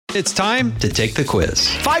It's time to take the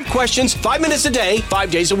quiz. 5 questions, 5 minutes a day,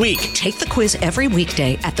 5 days a week. Take the quiz every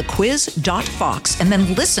weekday at thequiz.fox and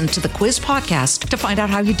then listen to the quiz podcast to find out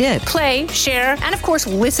how you did. Play, share, and of course,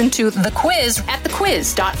 listen to the quiz at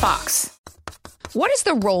thequiz.fox. What is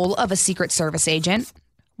the role of a Secret Service agent?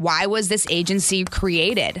 Why was this agency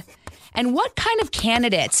created? And what kind of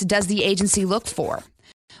candidates does the agency look for?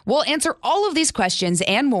 We'll answer all of these questions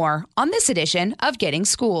and more on this edition of Getting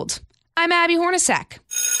Schooled. I'm Abby Hornacek.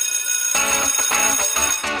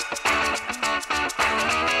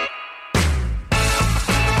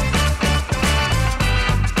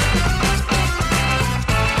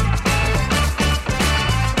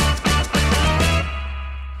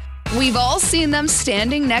 We've all seen them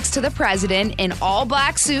standing next to the president in all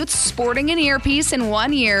black suits, sporting an earpiece in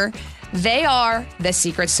one ear. They are the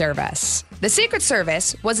Secret Service. The Secret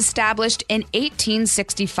Service was established in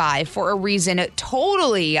 1865 for a reason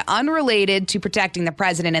totally unrelated to protecting the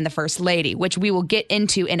president and the first lady, which we will get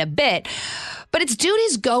into in a bit. But its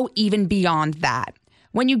duties go even beyond that.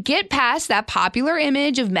 When you get past that popular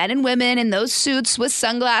image of men and women in those suits with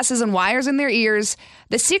sunglasses and wires in their ears,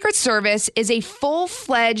 the Secret Service is a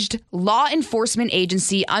full-fledged law enforcement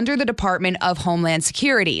agency under the Department of Homeland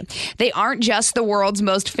Security. They aren't just the world's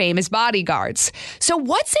most famous bodyguards. So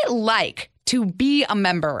what's it like to be a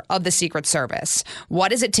member of the Secret Service? What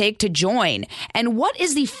does it take to join? And what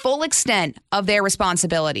is the full extent of their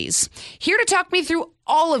responsibilities? Here to talk me through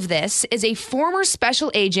all of this is a former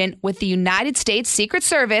special agent with the United States Secret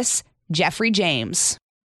Service, Jeffrey James.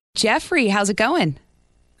 Jeffrey, how's it going?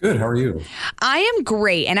 Good. How are you? I am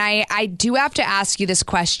great. And I do have to ask you this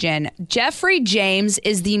question. Jeffrey James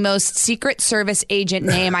is the most Secret Service agent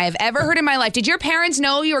name I have ever heard in my life. Did your parents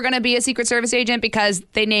know you were going to be a Secret Service agent because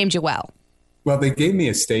they named you well? Well, they gave me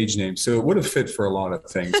a stage name, so it would have fit for a lot of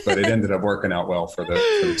things, but it ended up working out well for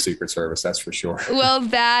the Secret Service, that's for sure. Well,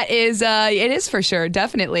 that is, it is for sure,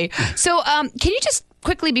 definitely. So can you just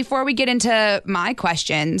quickly, before we get into my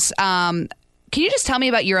questions, can you just tell me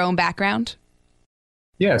about your own background?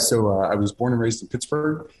 Yeah, so I was born and raised in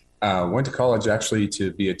Pittsburgh. Went to college actually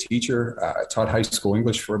to be a teacher. I taught high school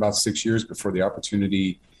English for about 6 years before the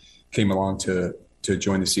opportunity came along to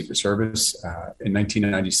join the Secret Service in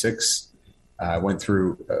 1996. I went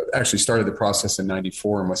through, actually started the process in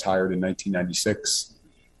 94 and was hired in 1996.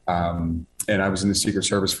 And I was in the Secret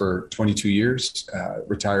Service for 22 years,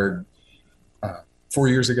 retired 4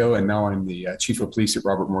 years ago, and now I'm the chief of police at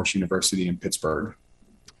Robert Morris University in Pittsburgh.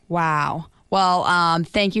 Wow. Well,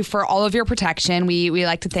 thank you for all of your protection. We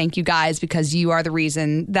like to thank you guys because you are the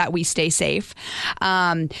reason that we stay safe.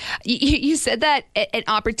 You said that an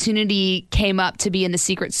opportunity came up to be in the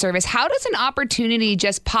Secret Service. How does an opportunity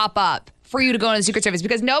just pop up for you to go into the Secret Service?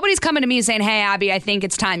 Because nobody's coming to me saying, hey, Abby, I think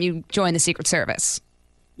it's time you join the Secret Service.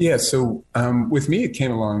 Yeah, so with me, it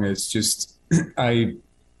came along as just I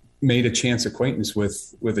made a chance acquaintance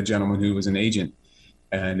with a gentleman who was an agent.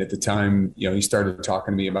 And at the time, he started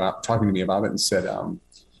talking to me about it and said,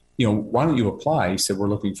 why don't you apply? He said, we're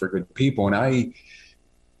looking for good people. And I,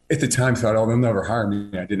 at the time, thought, they'll never hire me.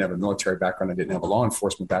 I didn't have a military background. I didn't have a law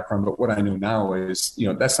enforcement background. But what I know now is,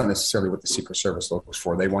 that's not necessarily what the Secret Service looks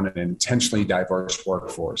for. They want an intentionally diverse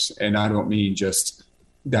workforce. And I don't mean just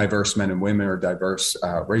diverse men and women or diverse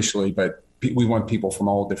racially, but we want people from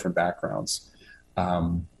all different backgrounds.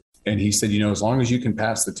 And he said, as long as you can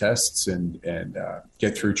pass the tests and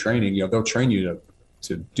get through training, they'll train you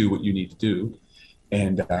to do what you need to do.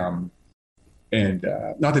 And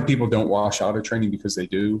not that people don't wash out of training, because they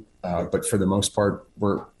do. But for the most part,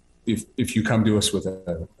 if you come to us with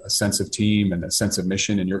a sense of team and a sense of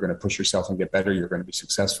mission, and you're going to push yourself and get better, you're going to be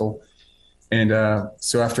successful. And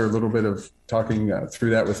so after a little bit of talking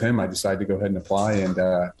through that with him, I decided to go ahead and apply. And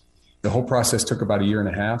the whole process took about a year and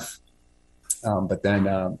a half. But then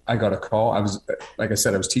I got a call. I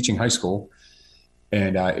was teaching high school,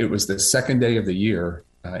 and it was the second day of the year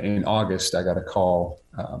in August. I got a call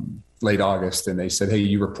late August, and they said, hey,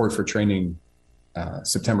 you report for training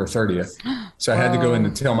September 30th. So I had to go in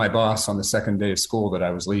and tell my boss on the second day of school that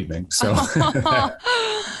I was leaving. So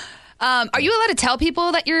are you allowed to tell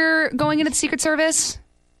people that you're going into the Secret Service?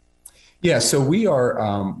 Yeah, so we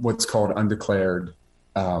are what's called undeclared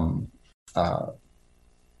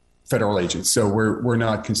federal agents. So we're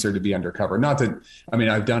not considered to be undercover. Not that,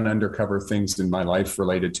 I've done undercover things in my life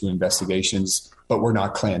related to investigations, but we're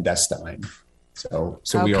not clandestine. So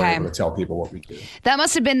we are able to tell people what we do. That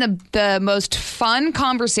must have been the most fun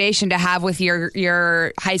conversation to have with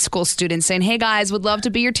your high school students, saying, hey guys, would love to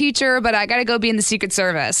be your teacher, but I got to go be in the Secret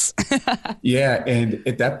Service. Yeah. And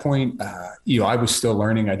at that point, I was still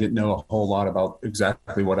learning. I didn't know a whole lot about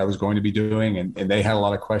exactly what I was going to be doing. And they had a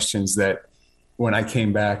lot of questions that when I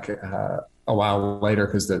came back a while later,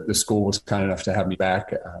 because the school was kind enough to have me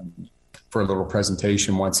back for a little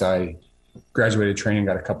presentation once I graduated training,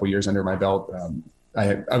 got a couple years under my belt,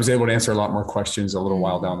 I was able to answer a lot more questions a little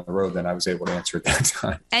while down the road than I was able to answer at that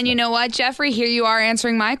time. And you know what, Jeffrey? Here you are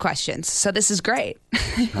answering my questions. So this is great.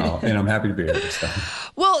 And I'm happy to be here this time.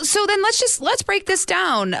 Well, so then let's break this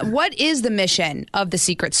down. What is the mission of the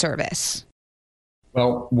Secret Service?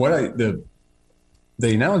 Well,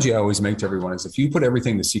 the analogy I always make to everyone is if you put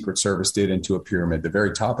everything the Secret Service did into a pyramid, the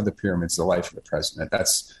very top of the pyramid is the life of the president.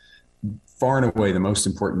 That's far and away the most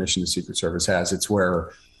important mission the Secret Service has. It's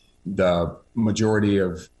where the majority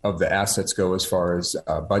of the assets go as far as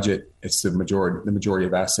budget. It's the majority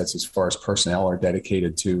of assets as far as personnel are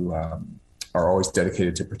always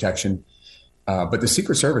dedicated to protection. But the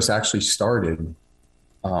Secret Service actually started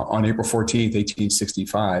on April 14th,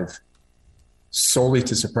 1865, solely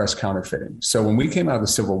to suppress counterfeiting. So when we came out of the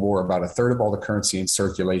Civil War, about a third of all the currency in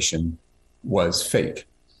circulation was fake.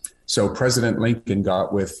 So President Lincoln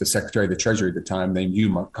got with the Secretary of the Treasury at the time, named Hugh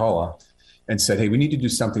McCulloch, and said, hey, we need to do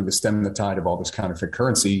something to stem the tide of all this counterfeit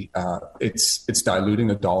currency. It's diluting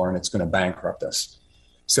the dollar and it's going to bankrupt us.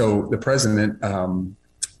 So the president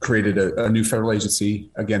created a new federal agency,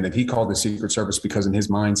 again, that he called the Secret Service, because in his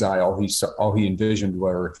mind's eye, all he envisioned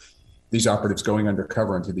were these operatives going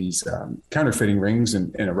undercover into these counterfeiting rings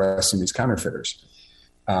and arresting these counterfeiters.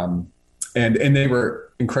 And they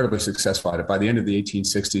were incredibly successful at it. By the end of the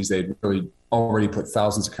 1860s, they'd really already put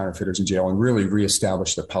thousands of counterfeiters in jail and really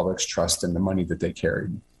reestablished the public's trust in the money that they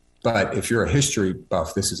carried. But if you're a history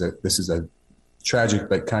buff, this is a tragic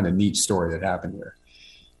but kind of neat story that happened here.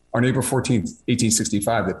 On April 14th,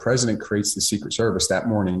 1865, the president creates the Secret Service that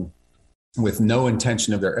morning with no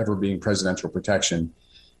intention of there ever being presidential protection.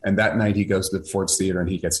 And that night he goes to the Ford's Theater and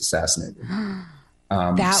he gets assassinated.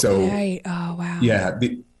 Right. Oh, wow. Yeah.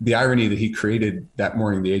 The irony that he created that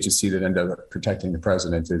morning, the agency that ended up protecting the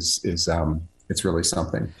president is it's really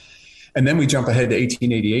something. And then we jump ahead to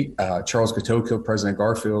 1888. Charles Guiteau killed President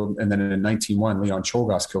Garfield. And then in 1901, Leon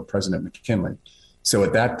Czolgosz killed President McKinley. So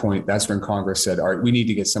at that point, that's when Congress said, all right, we need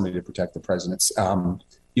to get somebody to protect the presidents. When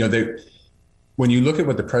you look at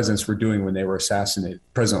what the presidents were doing when they were assassinated,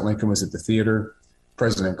 President Lincoln was at the theater.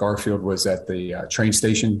 President Garfield was at the train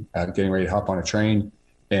station getting ready to hop on a train.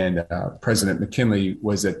 And President McKinley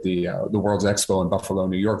was at the World's Expo in Buffalo,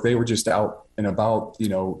 New York. They were just out and about,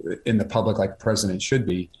 in the public like the president should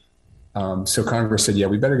be. So Congress said, yeah,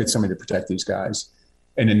 we better get somebody to protect these guys.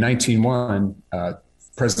 And in 1901,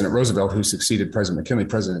 President Roosevelt, who succeeded President McKinley,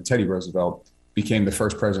 President Teddy Roosevelt, became the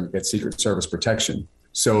first president to get Secret Service protection.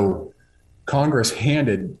 So Congress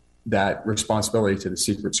handed that responsibility to the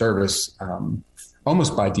Secret Service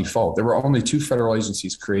almost by default. There were only two federal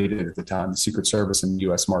agencies created at the time, the Secret Service and the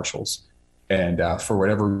U.S. Marshals. And for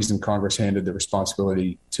whatever reason, Congress handed the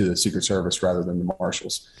responsibility to the Secret Service rather than the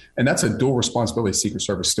Marshals. And that's a dual responsibility the Secret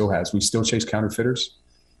Service still has. We still chase counterfeiters.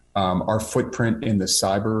 Our footprint in the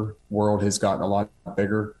cyber world has gotten a lot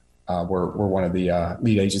bigger. We're one of the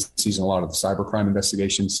lead agencies in a lot of the cybercrime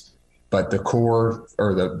investigations. But the core,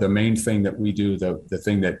 or the main thing that we do, the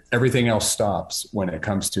thing that everything else stops when it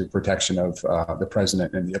comes to protection of the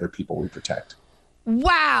president and the other people we protect.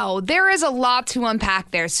 Wow, there is a lot to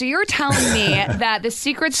unpack there. So you're telling me that the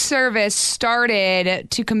Secret Service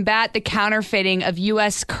started to combat the counterfeiting of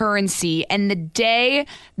U.S. currency, and the day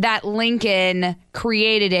that Lincoln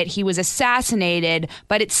created it, he was assassinated,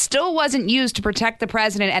 but it still wasn't used to protect the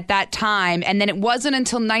president at that time. And then it wasn't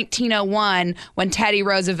until 1901 when Teddy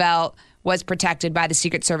Roosevelt was protected by the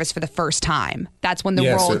Secret Service for the first time. That's when the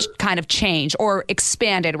world kind of changed, or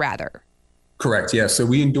expanded, rather. Correct. Yeah. So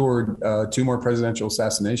we endured two more presidential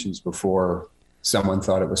assassinations before someone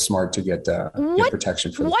thought it was smart to get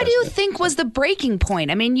protection for the What president. do you think was the breaking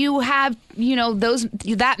point? I mean, you have,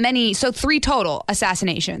 that many, so 3 total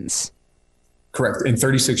assassinations. Correct. In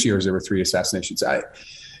 36 years, there were 3 assassinations. I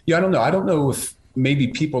don't know. I don't know if maybe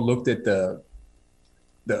people looked at the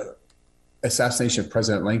assassination of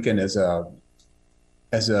President Lincoln as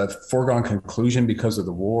a foregone conclusion because of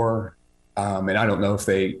the war. And I don't know if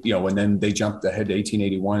they, and then they jumped ahead to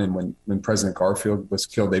 1881. And when President Garfield was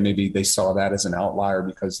killed, they saw that as an outlier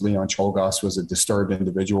because Leon Czolgosz was a disturbed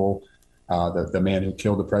individual, the man who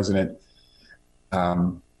killed the president.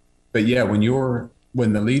 But yeah,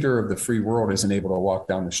 when the leader of the free world isn't able to walk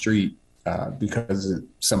down the street because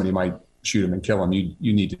somebody might shoot him and kill him,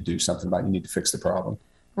 you need to do something about it. You need to fix the problem.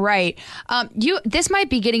 Right. This might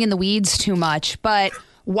be getting in the weeds too much, but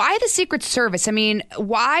why the Secret Service? I mean,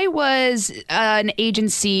 why was an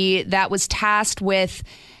agency that was tasked with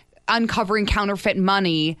uncovering counterfeit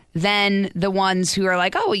money than the ones who are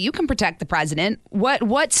like, oh, well, you can protect the president.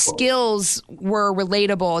 What skills were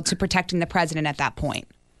relatable to protecting the president at that point?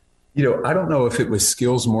 I don't know if it was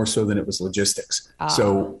skills more so than it was logistics.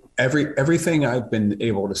 So everything I've been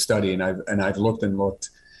able to study and I've looked and looked,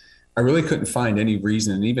 I really couldn't find any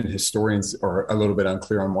reason, and even historians are a little bit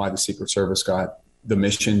unclear on why the Secret Service got the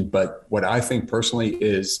mission. But what I think personally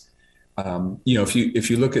is, if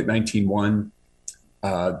you look at 1901,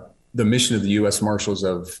 the mission of the U.S. Marshals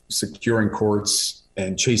of securing courts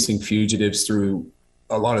and chasing fugitives through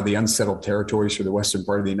a lot of the unsettled territories for the western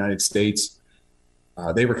part of the United States,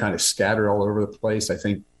 they were kind of scattered all over the place. I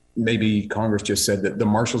think maybe Congress just said that the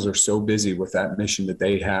Marshals are so busy with that mission that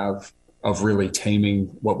they have of really taming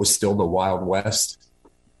what was still the Wild West.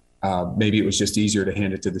 Maybe it was just easier to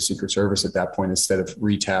hand it to the Secret Service at that point instead of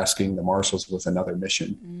retasking the Marshals with another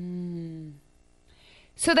mission.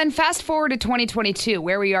 So then fast forward to 2022,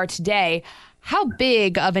 where we are today. How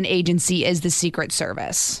big of an agency is the Secret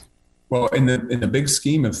Service? Well, in the big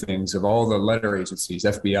scheme of things, of all the letter agencies,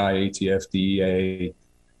 FBI, ATF, DEA,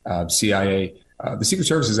 CIA, the Secret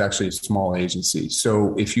Service is actually a small agency.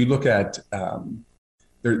 So if you look at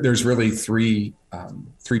there's really three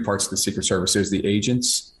parts of the Secret Service. There's the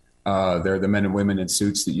agents. They're the men and women in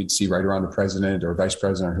suits that you'd see right around the president or vice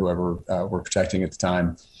president or whoever we're protecting at the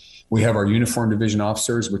time. We have our uniform division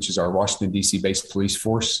officers, which is our Washington, D.C. based police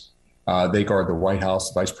force. They guard the White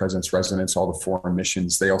House, the vice president's residence, all the foreign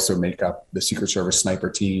missions. They also make up the Secret Service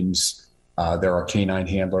sniper teams. There are canine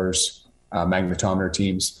handlers, magnetometer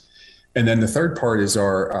teams. And then the third part is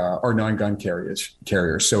our non-gun carriers.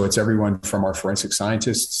 So it's everyone from our forensic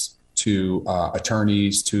scientists to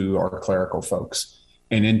attorneys to our clerical folks.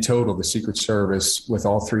 And in total, the Secret Service, with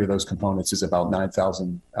all three of those components, is about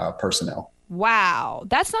 9,000 personnel. Wow,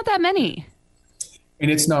 that's not that many.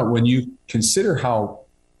 And it's not when you consider how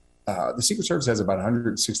the Secret Service has about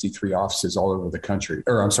 163 offices all over the country,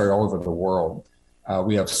 all over the world.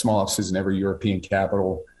 We have small offices in every European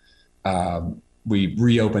capital. We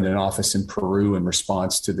reopened an office in Peru in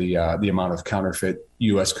response to the amount of counterfeit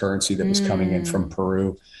U.S. currency that was coming in from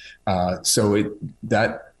Peru. So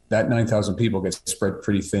that 9,000 people gets spread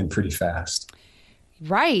pretty thin, pretty fast.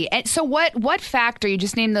 Right. And so what factor, you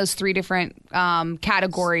just named those three different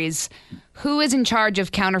categories. Who is in charge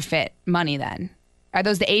of counterfeit money then? Are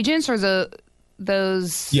those the agents or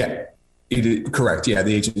those? Yeah, correct. Yeah,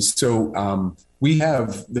 the agents. So we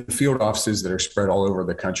have the field offices that are spread all over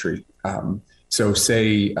the country. So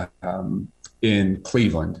say in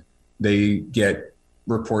Cleveland, they get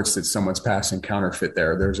reports that someone's passing counterfeit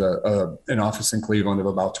there. There's an office in Cleveland of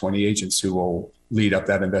about 20 agents who will lead up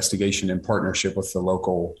that investigation in partnership with the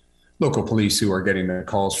local police who are getting the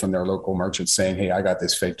calls from their local merchants saying, hey, I got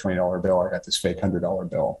this fake $20 bill. I got this fake $100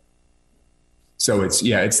 bill. So it's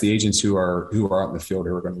the agents who are out in the field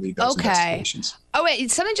who are going to lead those investigations. Oh, wait,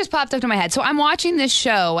 something just popped up in my head. So I'm watching this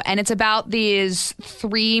show and it's about these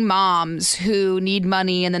three moms who need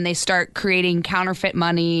money and then they start creating counterfeit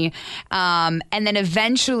money. And then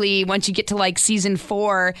eventually, once you get to like season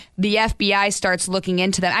 4, the FBI starts looking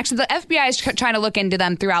into them. Actually, the FBI is trying to look into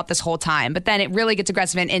them throughout this whole time, but then it really gets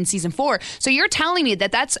aggressive in season 4. So you're telling me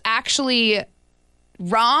that that's actually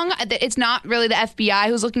wrong? It's not really the FBI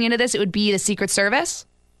who's looking into this. It would be the Secret Service?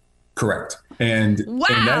 Correct. And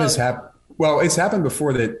that has happened. Well, it's happened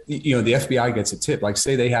before that, the FBI gets a tip, like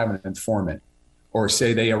say they have an informant or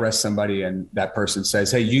say they arrest somebody and that person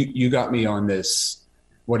says, hey, you got me on this,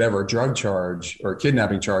 whatever drug charge or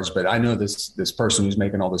kidnapping charge, but I know this person who's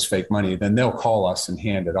making all this fake money, then they'll call us and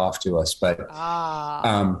hand it off to us. But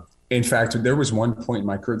in fact, there was one point in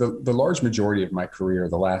my career, the large majority of my career,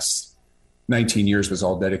 the last 19 years was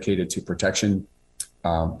all dedicated to protection.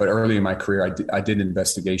 But early in my career, I did an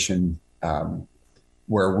investigation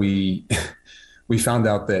where we found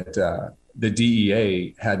out that the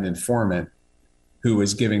DEA had an informant who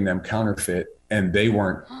was giving them counterfeit and they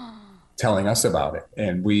weren't telling us about it.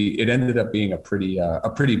 And it ended up being a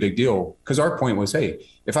pretty big deal because our point was, hey,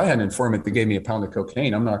 if I had an informant that gave me a pound of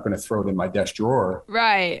cocaine, I'm not going to throw it in my desk drawer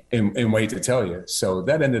right, and wait to tell you. So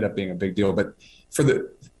that ended up being a big deal. But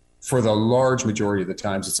for the large majority of the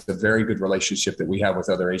times, it's a very good relationship that we have with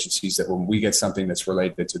other agencies that when we get something that's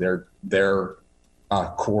related to their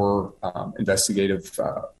core investigative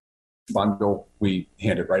bundle, we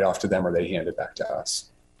hand it right off to them or they hand it back to us.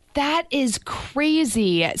 That is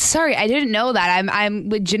crazy. Sorry, I didn't know that. I'm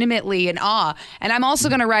legitimately in awe. And I'm also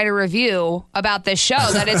going to write a review about this show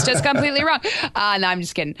that it's just completely wrong. No, I'm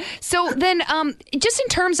just kidding. So then just in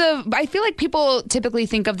terms of, I feel like people typically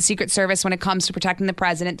think of the Secret Service when it comes to protecting the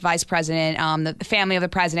president, the vice president, the family of the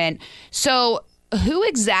president. So who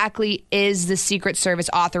exactly is the Secret Service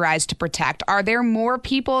authorized to protect? Are there more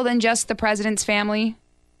people than just the president's family?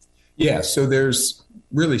 Yeah, so there's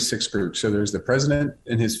really 6 groups. So there's the president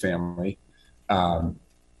and his family, the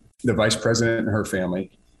vice president and her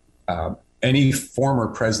family. Any former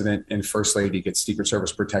president and first lady gets Secret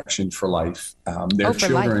Service protection for life. Their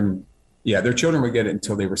children, life. Yeah, their children would get it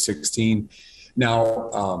until they were 16.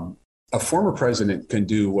 Now, a former president can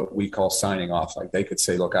do what we call signing off. Like they could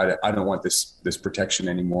say, look, I don't want this protection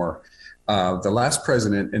anymore. The last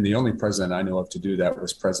president and the only president I know of to do that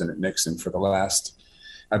was President Nixon. For the last,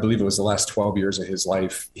 I believe it was the last 12 years of his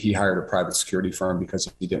life, he hired a private security firm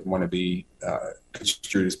because he didn't want to be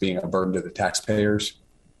construed as being a burden to the taxpayers.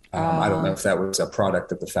 I don't know if that was a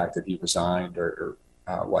product of the fact that he resigned or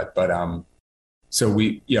what, but so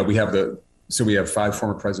we have 5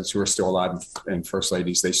 former presidents who are still alive and first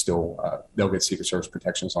ladies. They'll get Secret Service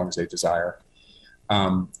protection as long as they desire.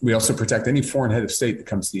 We also protect any foreign head of state that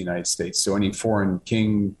comes to the United States. So any foreign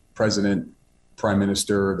king, president, prime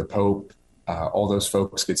minister, the Pope, all those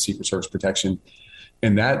folks get Secret Service protection.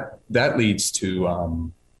 And that leads to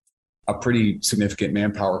a pretty significant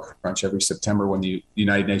manpower crunch every September when the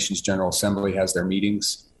United Nations General Assembly has their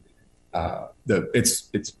meetings.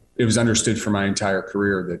 It was understood for my entire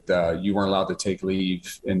career that you weren't allowed to take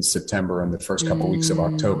leave in September and the first couple of weeks of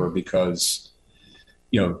October because,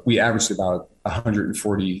 we averaged about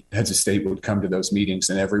 140 heads of state would come to those meetings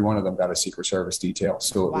and every one of them got a Secret Service detail.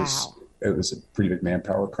 So it was a pretty big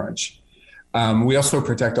manpower crunch. We also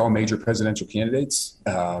protect all major presidential candidates.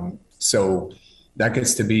 So that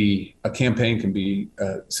gets to be, a campaign can be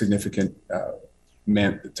a significant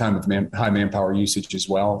time of high manpower usage as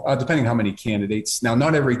well, depending how many candidates. Now,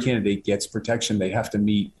 not every candidate gets protection. They have to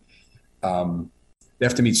meet certain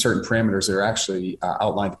parameters that are actually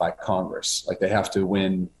outlined by Congress. Like they have to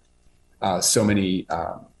win so many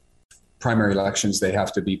primary elections. They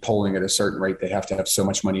have to be polling at a certain rate. They have to have so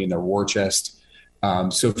much money in their war chest.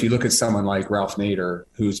 So if you look at someone like Ralph Nader,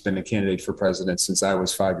 who's been a candidate for president since I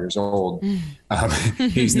was 5 years old,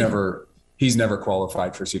 he's never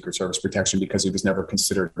qualified for Secret Service protection because he was never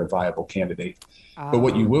considered a viable candidate. But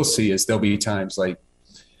what you will see is there'll be times like,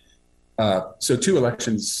 so 2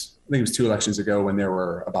 elections, I think it was 2 elections ago when there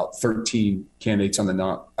were about 13 candidates on the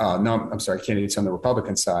candidates on the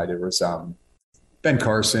Republican side. It was Ben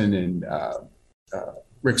Carson and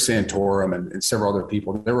Rick Santorum and several other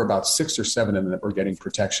people. There were about 6 or 7 of them that were getting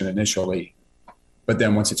protection initially. But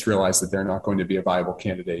then once it's realized that they're not going to be a viable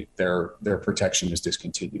candidate, their protection is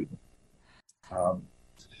discontinued.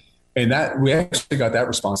 And that we actually got that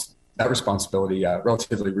responsibility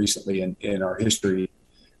relatively recently in our history.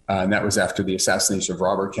 And that was after the assassination of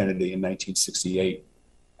Robert Kennedy in 1968.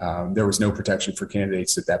 There was no protection for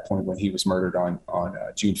candidates at that point when he was murdered on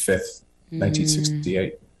June 5th,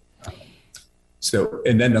 1968. So,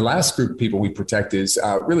 and then the last group of people we protect is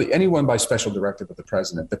really anyone by special directive of the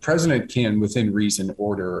president. The president can, within reason,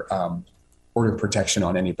 order protection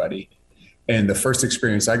on anybody. And the first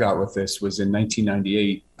experience I got with this was in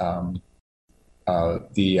 1998.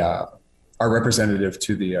 Our representative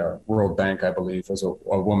to the World Bank, I believe, was a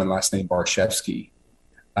woman last name Barshevsky.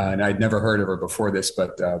 And I'd never heard of her before this,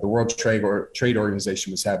 but the World Trade Organization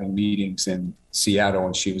was having meetings in Seattle,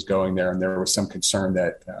 and she was going there, and there was some concern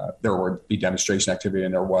that there would be demonstration activity,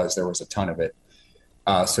 and there was a ton of it.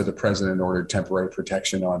 So the president ordered temporary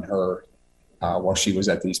protection on her while she was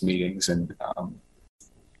at these meetings, and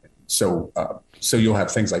so you'll have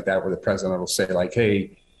things like that where the president will say, like,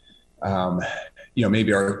 hey,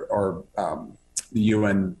 maybe our the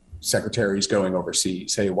UN secretaries going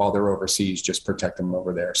overseas, hey, while they're overseas, just protect them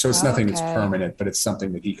over there. So it's nothing that's permanent, but it's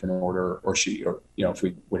something that he can order, or she, or if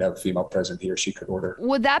we would have a female president, he or she could order.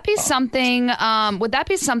 Would that be something? Would that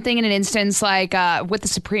be something in an instance like with the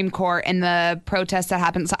Supreme Court and the protests that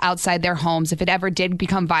happens outside their homes, if it ever did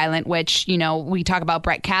become violent? Which we talk about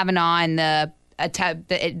Brett Kavanaugh and the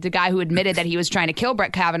guy who admitted that he was trying to kill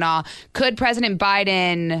Brett Kavanaugh. Could President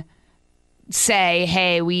Biden say,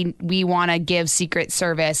 hey, we want to give Secret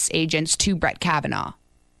Service agents to Brett Kavanaugh?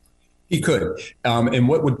 He could. And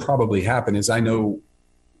what would probably happen is, I know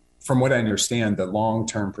from what I understand, the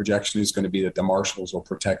long-term projection is going to be that the marshals will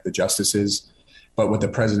protect the justices. But what the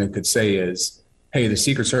president could say is, hey, the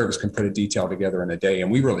Secret Service can put a detail together in a day.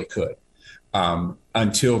 And we really could.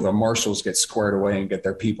 Until the marshals get squared away and get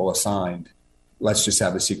their people assigned, let's just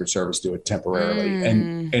have the Secret Service do it temporarily.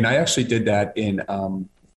 And I actually did that in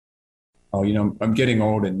I'm getting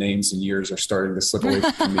old and names and years are starting to slip away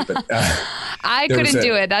from me. But I couldn't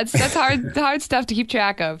do it. That's hard stuff to keep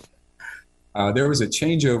track of. There was a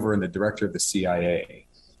changeover in the director of the CIA.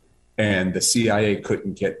 and the CIA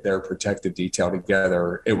couldn't get their protective detail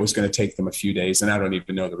together. It was going to take them a few days, and I don't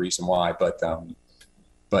even know the reason why, but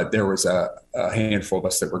there was a handful of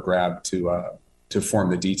us that were grabbed to form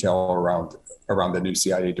the detail around the new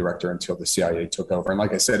CIA director until the CIA took over. And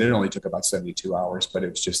like I said, it only took about 72 hours, but it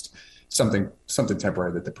was just something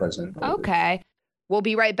temporary that the president ordered. Okay. We'll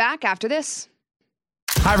be right back after this.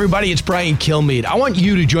 Hi, everybody. It's Brian Kilmeade. I want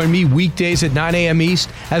you to join me weekdays at 9 a.m. East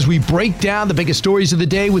as we break down the biggest stories of the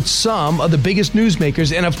day with some of the biggest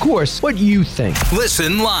newsmakers and, of course, what you think.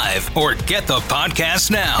 Listen live or get the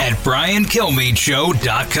podcast now at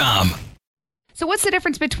briankilmeadshow.com. So what's the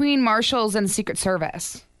difference between Marshals and the Secret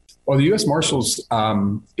Service? Well, the U.S. Marshals,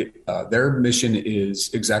 their mission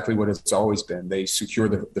is exactly what it's always been. They secure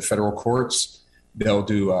the federal courts. They'll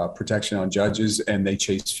do protection on judges, and they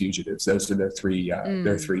chase fugitives. Those are their three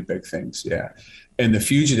big things. Yeah, and the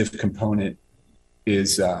fugitive component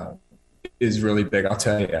is really big. I'll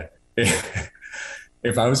tell you,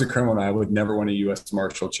 if I was a criminal, I would never want a U.S.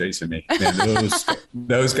 Marshal chasing me. Man,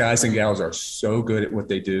 those guys and gals are so good at what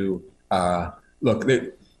they do. Look,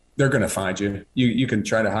 they're going to find you. You can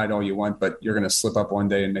try to hide all you want, but you're going to slip up one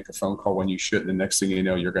day and make a phone call when you shouldn't. The next thing you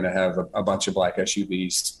know, you're going to have a bunch of black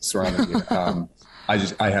SUVs surrounding you.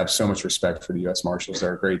 I have so much respect for the U.S. Marshals.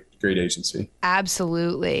 They're a great agency.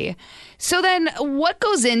 Absolutely. So then what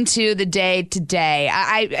goes into the day to day?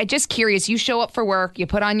 I just curious, you show up for work, you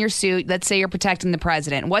put on your suit, let's say you're protecting the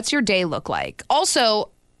president. What's your day look like? Also,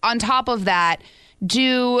 on top of that,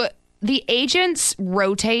 do the agents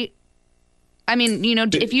rotate? I mean,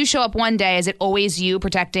 if you show up one day, is it always you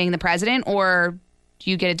protecting the president, or do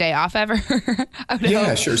you get a day off ever?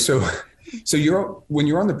 Yeah, sure. So when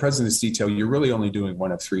you're on the president's detail, you're really only doing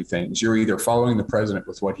one of three things. You're either following the president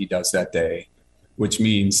with what he does that day, which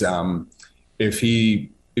means if you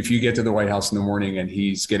get to the White House in the morning and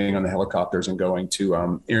he's getting on the helicopters and going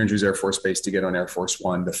to Andrews Air Force Base to get on Air Force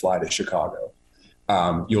One to fly to Chicago,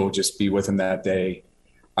 you'll just be with him that day.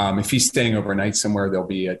 If he's staying overnight somewhere, there'll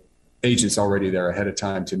be agents already there ahead of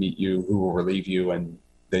time to meet you who will relieve you, and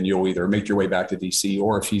then you'll either make your way back to D.C.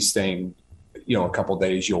 or if he's staying a couple of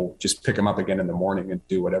days, you'll just pick him up again in the morning and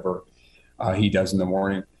do whatever he does in the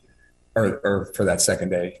morning or for that second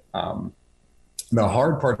day. The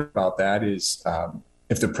hard part about that is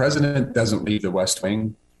if the president doesn't leave the West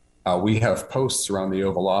Wing, we have posts around the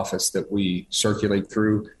Oval Office that we circulate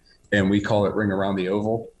through, and we call it Ring Around the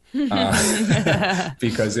Oval.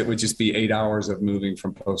 Because it would just be 8 hours of moving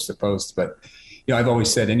from post to post. But, I've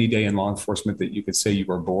always said any day in law enforcement that you could say you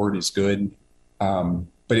were bored is good.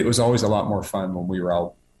 But it was always a lot more fun when we were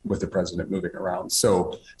out with the president moving around.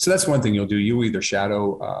 So that's one thing you'll do. You either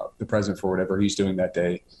shadow the president for whatever he's doing that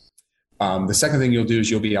day. The second thing you'll do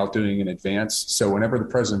is you'll be out doing an advance. So whenever the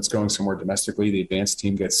president's going somewhere domestically, the advance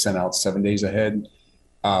team gets sent out 7 days ahead.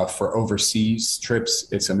 For overseas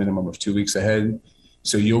trips, it's a minimum of 2 weeks ahead.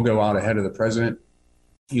 So you'll go out ahead of the president.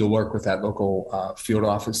 You'll work with that local field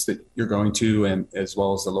office that you're going to, and as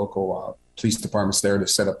well as the local police departments there to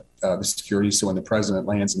set up the security. So when the president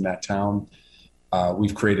lands in that town,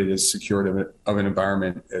 we've created as secure of an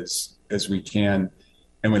environment as we can.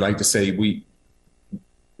 And we like to say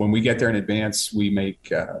when we get there in advance, we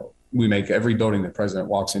make every building the president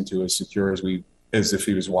walks into as secure as if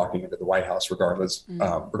he was walking into the White House, regardless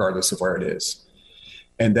of where it is.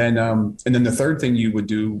 And then the third thing you would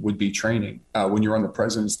do would be training. When you're on the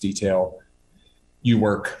president's detail, you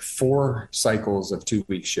work 4 cycles of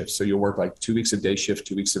 2-week shifts. So you'll work like 2 weeks of day shift,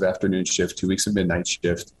 2 weeks of afternoon shift, 2 weeks of midnight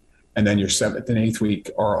shift. And then your 7th and 8th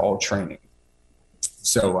week are all training.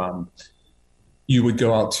 So you would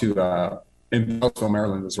go out to, in Beltsville,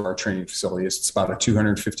 Maryland is where our training facility is. It's about a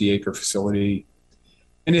 250-acre facility.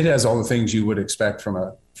 And it has all the things you would expect from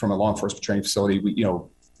a law enforcement training facility.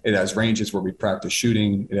 It has ranges where we practice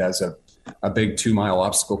shooting. It has a big 2-mile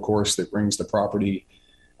obstacle course that rings the property.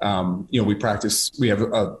 We practice, we have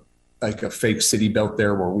a fake city built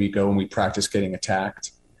there where we go and we practice getting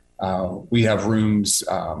attacked. We have rooms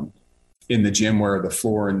in the gym where the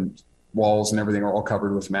floor and walls and everything are all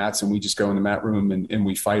covered with mats, and we just go in the mat room and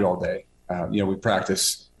we fight all day. We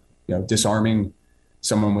practice, disarming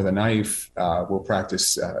someone with a knife. We'll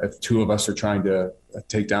practice if 2 of us are trying to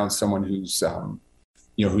take down someone who's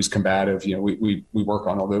who's combative. We work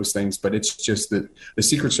on all those things, but it's just that the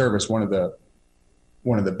Secret Service, one of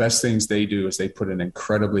the best things they do is they put an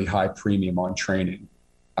incredibly high premium on training.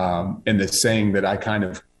 And the saying that I kind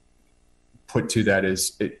of put to that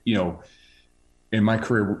is, in my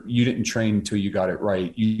career, you didn't train until you got it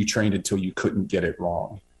right. You trained until you couldn't get it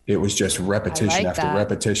wrong. It was just repetition after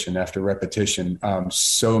repetition after repetition,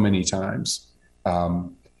 so many times.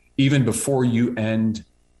 Even before you end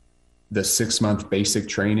the 6-month basic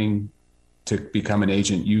training to become an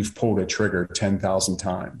agent, you've pulled a trigger 10,000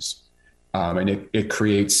 times. And it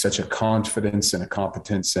creates such a confidence and a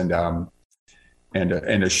competence and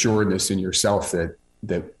assuredness in yourself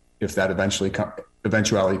that if that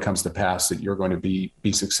eventuality comes to pass, that you're going to be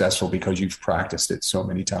successful because you've practiced it so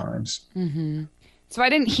many times. Mm-hmm. So I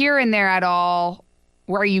didn't hear in there at all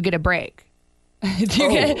where you get a break. Do you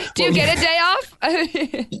get a day off?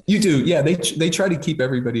 You do. Yeah. They try to keep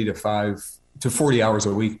everybody to 5 to 40 hours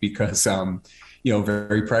a week because,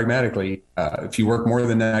 very pragmatically, if you work more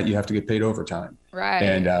than that, you have to get paid overtime. Right.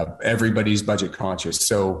 And everybody's budget conscious.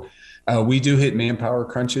 So we do hit manpower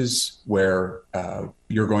crunches where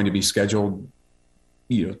you're going to be scheduled,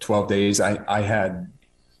 12 days. I had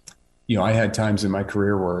times in my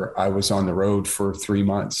career where I was on the road for 3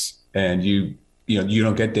 months, and you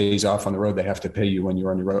don't get days off on the road. They have to pay you when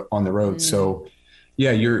you're on the road. So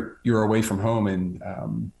yeah, you're away from home,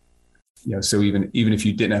 and so even if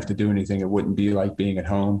you didn't have to do anything, it wouldn't be like being at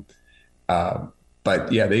home.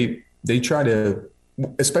 But yeah, they try to,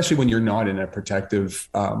 especially when you're not in a protective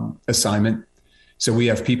assignment. So we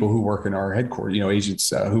have people who work in our headquarters, agents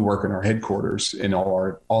who work in our headquarters in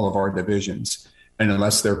all of our divisions. And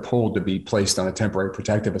unless they're pulled to be placed on a temporary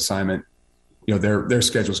protective assignment, their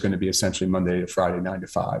schedule is going to be essentially Monday to Friday, 9 to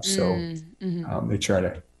 5. So they try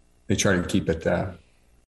to keep it,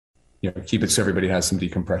 keep it so everybody has some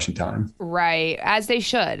decompression time. Right, as they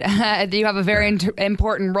should. You have a very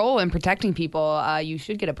important role in protecting people. You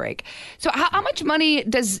should get a break. So how much money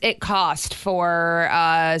does it cost for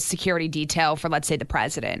security detail for, let's say, the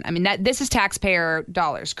president? I mean, this is taxpayer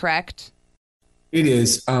dollars, correct? It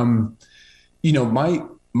is. My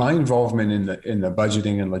involvement in the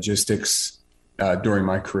budgeting and logistics during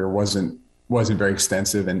my career wasn't very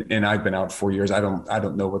extensive, and I've been out 4 years. I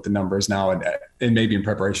don't know what the number is now, and maybe in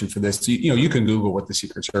preparation for this, you can Google what the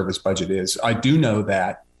Secret Service budget is. I do know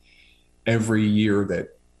that every year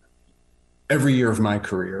of my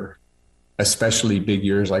career, especially big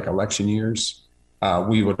years like election years,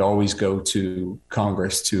 we would always go to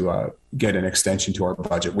Congress to get an extension to our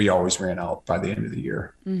budget. We always ran out by the end of the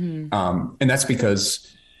year, and that's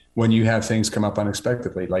because when you have things come up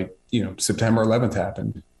unexpectedly, like September 11th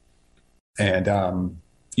happened. And,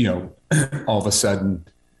 all of a sudden,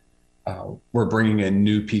 we're bringing in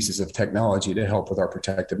new pieces of technology to help with our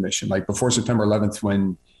protective mission. Like before September 11th,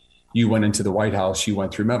 when you went into the White House, you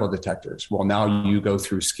went through metal detectors. Well, now you go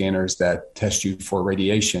through scanners that test you for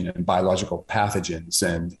radiation and biological pathogens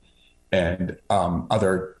and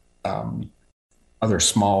other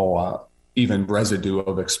small, even residue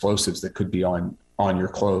of explosives that could be on your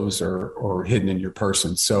clothes or hidden in your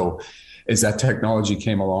person. So as that technology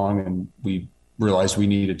came along and we realized we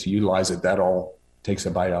needed to utilize it, that all takes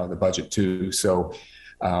a bite out of the budget too. So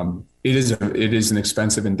it is an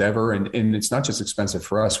expensive endeavor, and it's not just expensive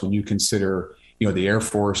for us. When you consider, the Air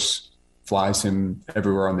Force flies him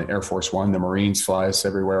everywhere on the Air Force One, the Marines fly us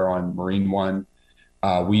everywhere on Marine One.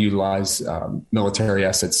 We utilize military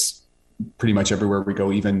assets pretty much everywhere we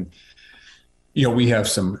go. Even, we have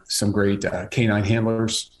some great canine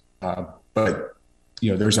handlers, but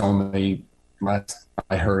there's only,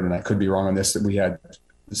 I heard, and I could be wrong on this, that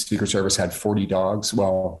the Secret Service had 40 dogs.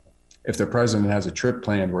 Well, if the president has a trip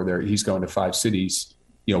planned where he's going to 5 cities,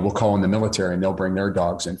 we'll call in the military and they'll bring their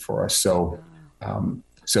dogs in for us. So,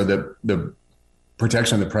 so the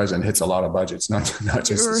protection of the president hits a lot of budgets, not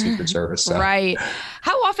just the Secret Service. So. Right.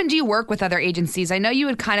 How often do you work with other agencies? I know you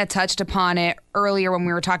had kind of touched upon it earlier when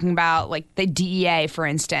we were talking about like the DEA, for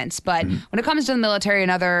instance, but when it comes to the military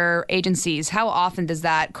and other agencies, how often does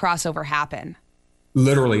that crossover happen?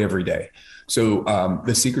 Literally every day. So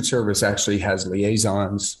the Secret Service actually has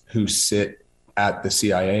liaisons who sit at the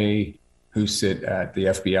CIA, who sit at the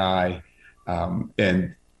FBI,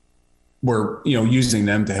 and we're using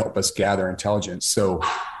them to help us gather intelligence. So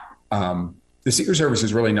the Secret Service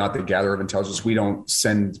is really not the gatherer of intelligence. We don't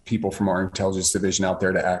send people from our intelligence division out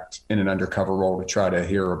there to act in an undercover role to try to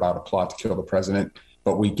hear about a plot to kill the president,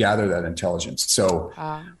 but we gather that intelligence. So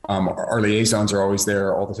our liaisons are always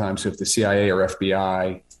there all the time. So if the CIA or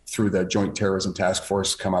FBI through the Joint Terrorism Task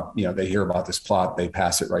Force come up, they hear about this plot, they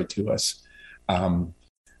pass it right to us.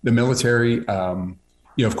 The military,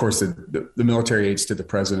 of course, the military aides to the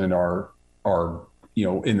president are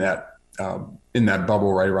in that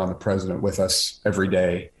bubble right around the president with us every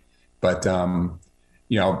day. But I'll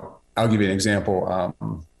give you an example.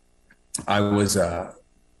 I was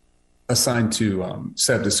assigned to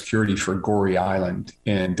set up the security for Gorée Island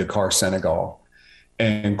in Dakar, Senegal,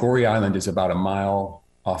 and Gorée Island is about a mile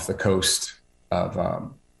off the coast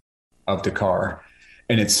of Dakar,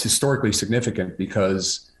 and it's historically significant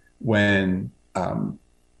because when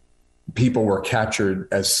people were captured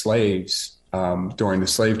as slaves during the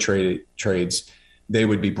slave trades, they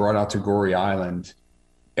would be brought out to Goree Island,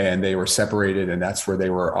 and they were separated, and that's where they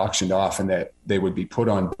were auctioned off, and that they would be put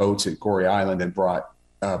on boats at Goree Island and brought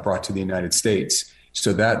to the United States.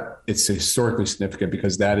 So that it's historically significant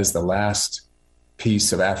because that is the last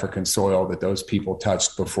piece of African soil that those people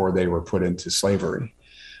touched before they were put into slavery.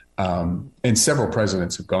 And several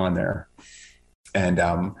presidents have gone there. And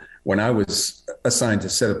when I was assigned to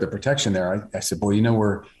set up the protection there, I said, boy,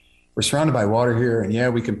 we're surrounded by water here, and yeah,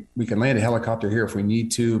 we can land a helicopter here if we need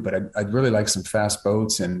to, but I'd really like some fast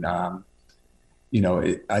boats. And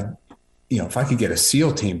if I could get a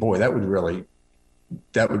SEAL team, boy, that would really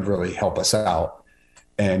help us out.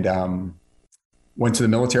 And went to the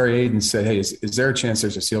military aid and said, hey, is there a chance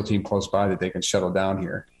there's a SEAL team close by that they can shuttle down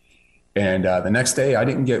here? And the next day, I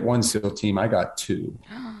didn't get one SEAL team, I got two.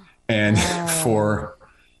 And for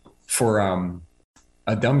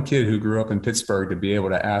a dumb kid who grew up in Pittsburgh to be able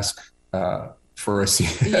to ask for a SEAL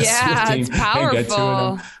team and get two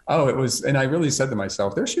of them. Oh, it was, and I really said to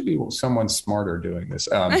myself, there should be someone smarter doing this.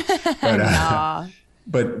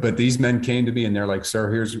 But these men came to me and they're like,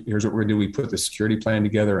 sir, here's what we're gonna do. We put the security plan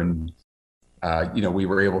together, and we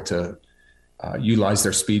were able to utilize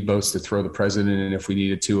their speedboats to throw the president in if we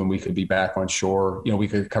needed to, and we could be back on shore. We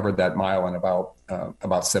could cover that mile in about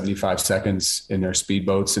 75 seconds in their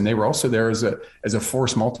speedboats. And they were also there as a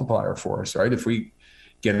force multiplier for us, right? If we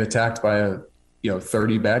get attacked by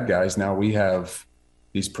 30 bad guys, now we have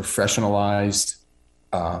these professionalized,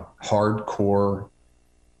 hardcore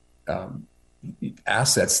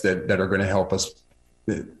assets that are going to help us.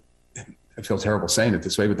 I feel terrible saying it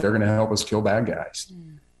this way, but they're going to help us kill bad guys.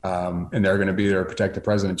 And they're going to be there to protect the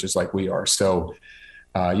president just like we are. So,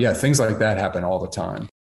 things like that happen all the time.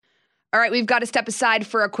 All right, we've got to step aside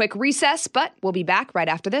for a quick recess, but we'll be back right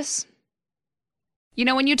after this.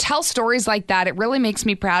 When you tell stories like that, it really makes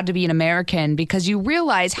me proud to be an American, because you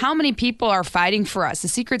realize how many people are fighting for us, the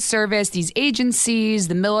Secret Service, these agencies,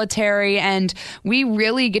 the military, and we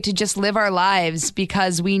really get to just live our lives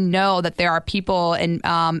because we know that there are people and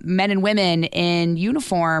men and women in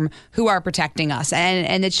uniform who are protecting us.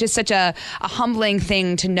 And it's just such a humbling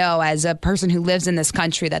thing to know as a person who lives in this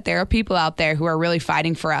country that there are people out there who are really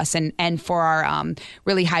fighting for us and for our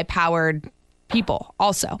really high-powered people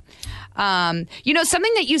also.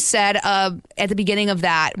 Something that you said at the beginning of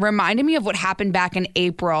that reminded me of what happened back in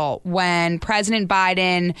April when President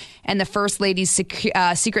Biden and the First Lady's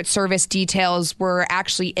Secret Service details were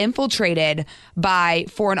actually infiltrated by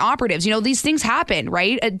foreign operatives. These things happen,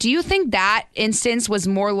 right? Do you think that instance was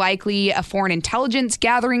more likely a foreign intelligence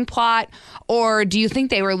gathering plot, or do you think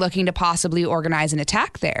they were looking to possibly organize an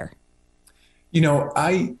attack there?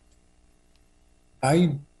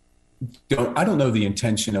 I don't know the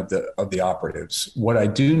intention of the operatives. What I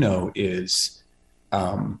do know is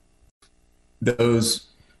those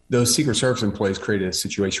Secret Service employees created a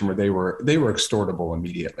situation where they were extortable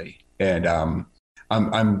immediately, and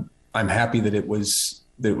I'm happy that it was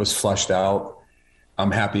flushed out. I'm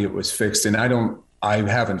happy it was fixed, and I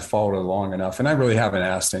haven't followed it long enough, and I really haven't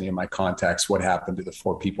asked any of my contacts what happened to the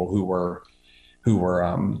four people who were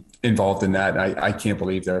involved in that. I can't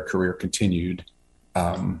believe their career continued.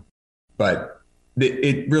 But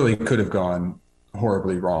it really could have gone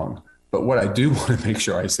horribly wrong. But what I do want to make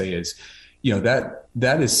sure I say is, that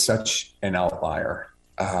is such an outlier.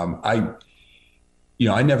 I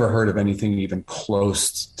never heard of anything even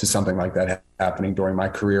close to something like that happening during my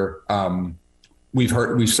career. We've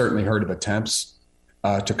certainly heard of attempts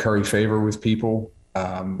to curry favor with people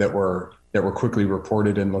that were quickly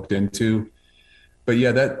reported and looked into. But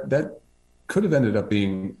yeah, that could have ended up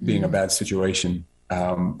being a bad situation.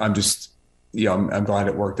 I'm just, I'm glad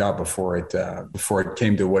it worked out before it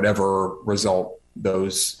came to whatever result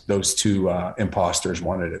those two imposters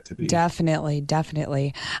wanted it to be.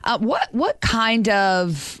 Definitely. What kind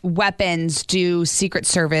of weapons do Secret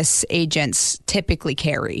Service agents typically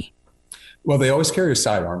carry? Well, they always carry a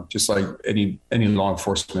sidearm, just like any law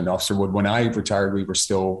enforcement officer would. When I retired, we were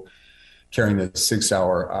still carrying the 6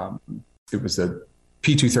 Sauer. It was the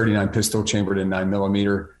P239 pistol chambered in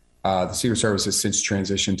 9mm. The Secret Service has since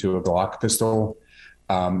transitioned to a Glock pistol.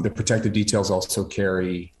 The protective details also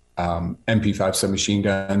carry MP5 submachine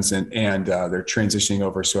guns, and they're transitioning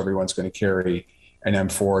over, so everyone's going to carry an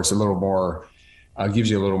M4. It's a little more, gives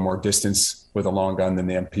you a little more distance with a long gun than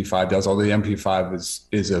the MP5 does. Although the MP5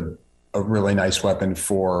 is a really nice weapon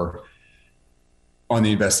on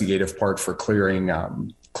the investigative part for clearing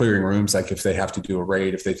rooms, like if they have to do a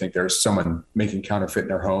raid, if they think there's someone making counterfeit in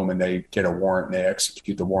their home and they get a warrant and they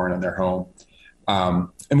execute the warrant on their home.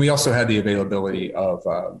 And we also had the availability of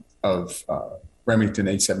Remington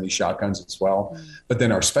 870 shotguns as well. But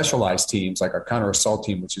then our specialized teams, like our counter assault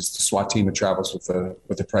team, which is the SWAT team that travels with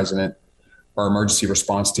the president, our emergency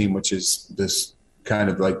response team, which is this kind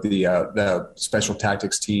of like the special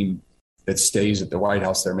tactics team that stays at the White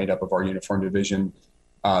House. They're made up of our uniform division.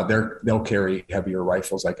 They'll carry heavier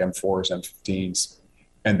rifles like M4s, M15s,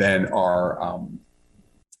 and then our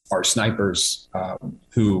snipers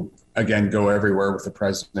who again go everywhere with the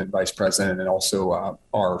president, vice president, and also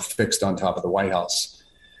are fixed on top of the White House.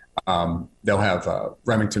 They'll have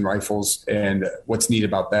Remington rifles, and what's neat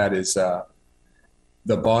about that is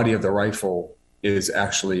the body of the rifle is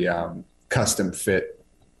actually custom fit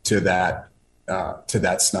to that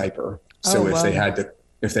sniper. So if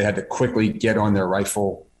they had to quickly get on their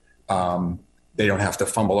rifle, they don't have to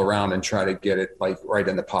fumble around and try to get it like right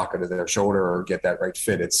in the pocket of their shoulder or get that right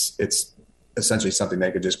fit. It's essentially something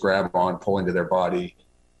they could just grab on, pull into their body,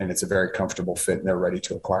 and it's a very comfortable fit, and they're ready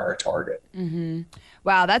to acquire a target. Mm-hmm.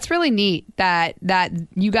 Wow, that's really neat that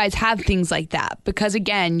you guys have things like that, because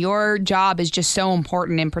again, your job is just so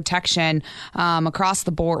important in protection across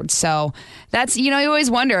the board. So that's, you always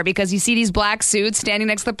wonder, because you see these black suits standing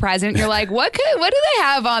next to the president, you're like, what do they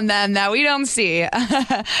have on them that we don't see?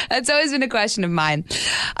 That's always been a question of mine.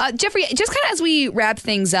 Jeffrey, just kind of as we wrap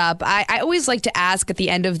things up, I always like to ask at the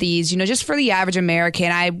end of these, just for the average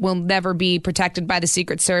American, I will never be protected by the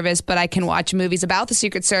Secret Service, but I can watch movies about the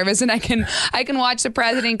Secret Service, and I can watch the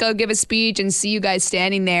president go give a speech and see you guys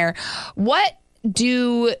standing there. What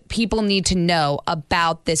do people need to know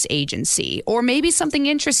about this agency, or maybe something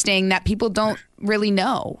interesting that people don't really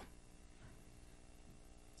know?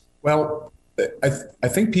 Well, I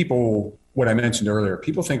think people, what I mentioned earlier,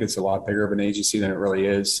 people think it's a lot bigger of an agency than it really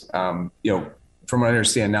is. From what I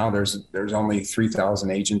understand now, there's only 3,000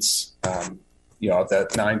 agents. Of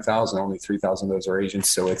that 9,000, only 3,000 of those are agents.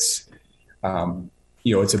 So it's,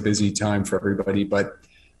 it's a busy time for everybody. But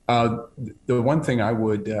the one thing I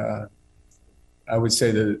would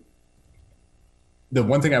say that the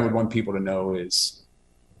one thing I would want people to know is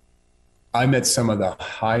I met some of the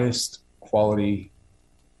highest quality,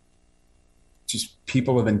 just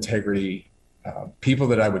people of integrity, people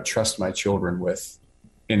that I would trust my children with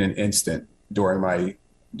in an instant during my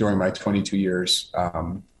 22 years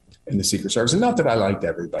in the Secret Service. And not that I liked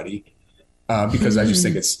everybody, because I just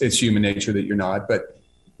think it's human nature that you're not. But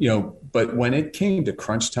but when it came to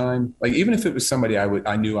crunch time, like even if it was somebody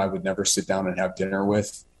I knew I would never sit down and have dinner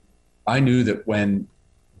with, I knew that when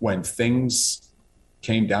things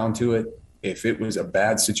came down to it, if it was a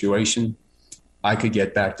bad situation, I could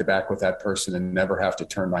get back to back with that person and never have to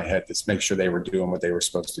turn my head to make sure they were doing what they were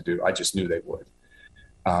supposed to do. I just knew they would.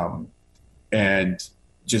 And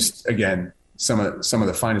just, again, some of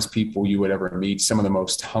the finest people you would ever meet, some of the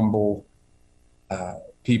most humble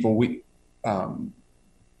people.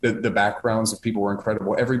 The backgrounds of people were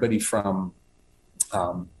incredible. Everybody from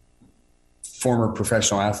former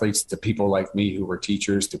professional athletes to people like me who were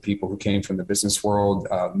teachers to people who came from the business world,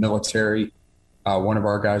 military. One of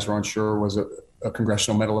our guys, Ron Shure, was a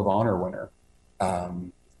Congressional Medal of Honor winner.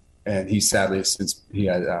 And he sadly, since he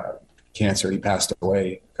had cancer, he passed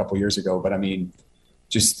away a couple years ago. But I mean,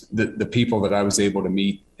 just the people that I was able to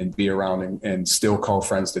meet and be around and still call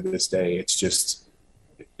friends to this day, it's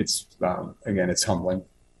humbling.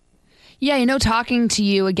 Yeah, talking to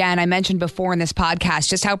you again, I mentioned before in this podcast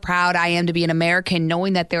just how proud I am to be an American,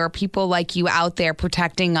 knowing that there are people like you out there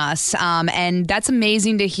protecting us. And that's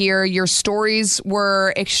amazing to hear. Your stories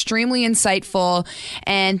were extremely insightful.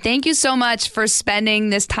 And thank you so much for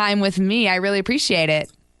spending this time with me. I really appreciate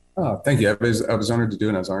it. Oh, thank you. I was honored to do it.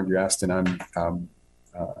 And I was honored you asked. And I'm,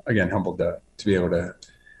 again, humbled to be able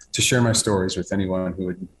to share my stories with anyone who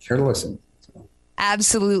would care to listen.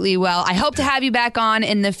 Absolutely. Well, I hope to have you back on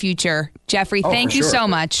in the future. Jeffrey, thank you so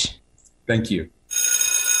much. Thank you.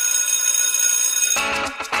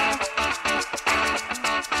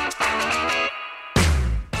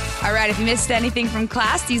 All right, if you missed anything from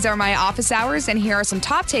class, these are my office hours, and here are some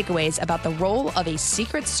top takeaways about the role of a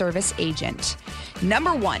Secret Service agent.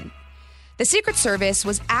 Number 1. The Secret Service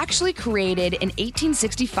was actually created in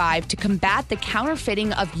 1865 to combat the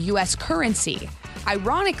counterfeiting of U.S. currency.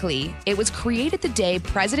 Ironically, it was created the day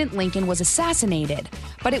President Lincoln was assassinated,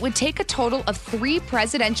 but it would take a total of 3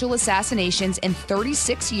 presidential assassinations in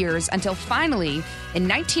 36 years until finally, in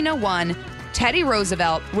 1901, Teddy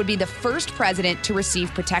Roosevelt would be the first president to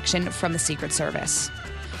receive protection from the Secret Service.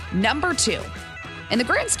 Number 2. In the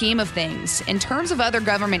grand scheme of things, in terms of other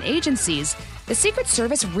government agencies, the Secret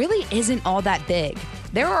Service really isn't all that big.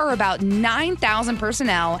 There are about 9,000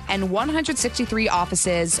 personnel and 163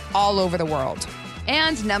 offices all over the world.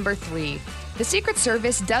 And number 3, the Secret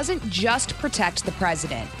Service doesn't just protect the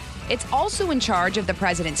president. It's also in charge of the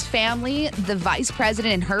president's family, the vice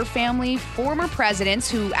president and her family, former presidents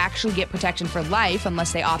who actually get protection for life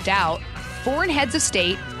unless they opt out, foreign heads of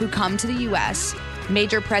state who come to the U.S.,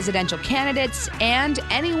 major presidential candidates, and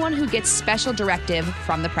anyone who gets special directive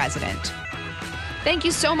from the president. Thank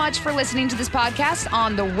you so much for listening to this podcast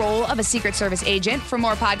on the role of a Secret Service agent. For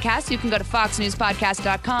more podcasts, you can go to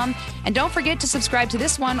foxnewspodcast.com. And don't forget to subscribe to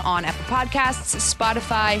this one on Apple Podcasts,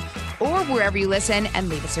 Spotify, or wherever you listen, and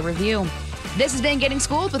leave us a review. This has been Getting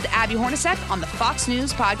Schooled with Abby Hornacek on the Fox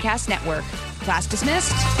News Podcast Network. Class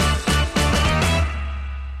dismissed.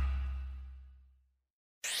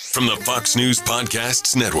 From the Fox News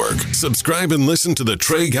Podcasts Network, subscribe and listen to the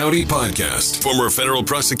Trey Gowdy Podcast. Former federal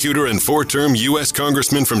prosecutor and 4-term U.S.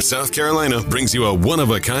 Congressman from South Carolina brings you a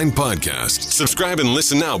one-of-a-kind podcast. Subscribe and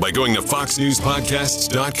listen now by going to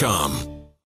foxnewspodcasts.com.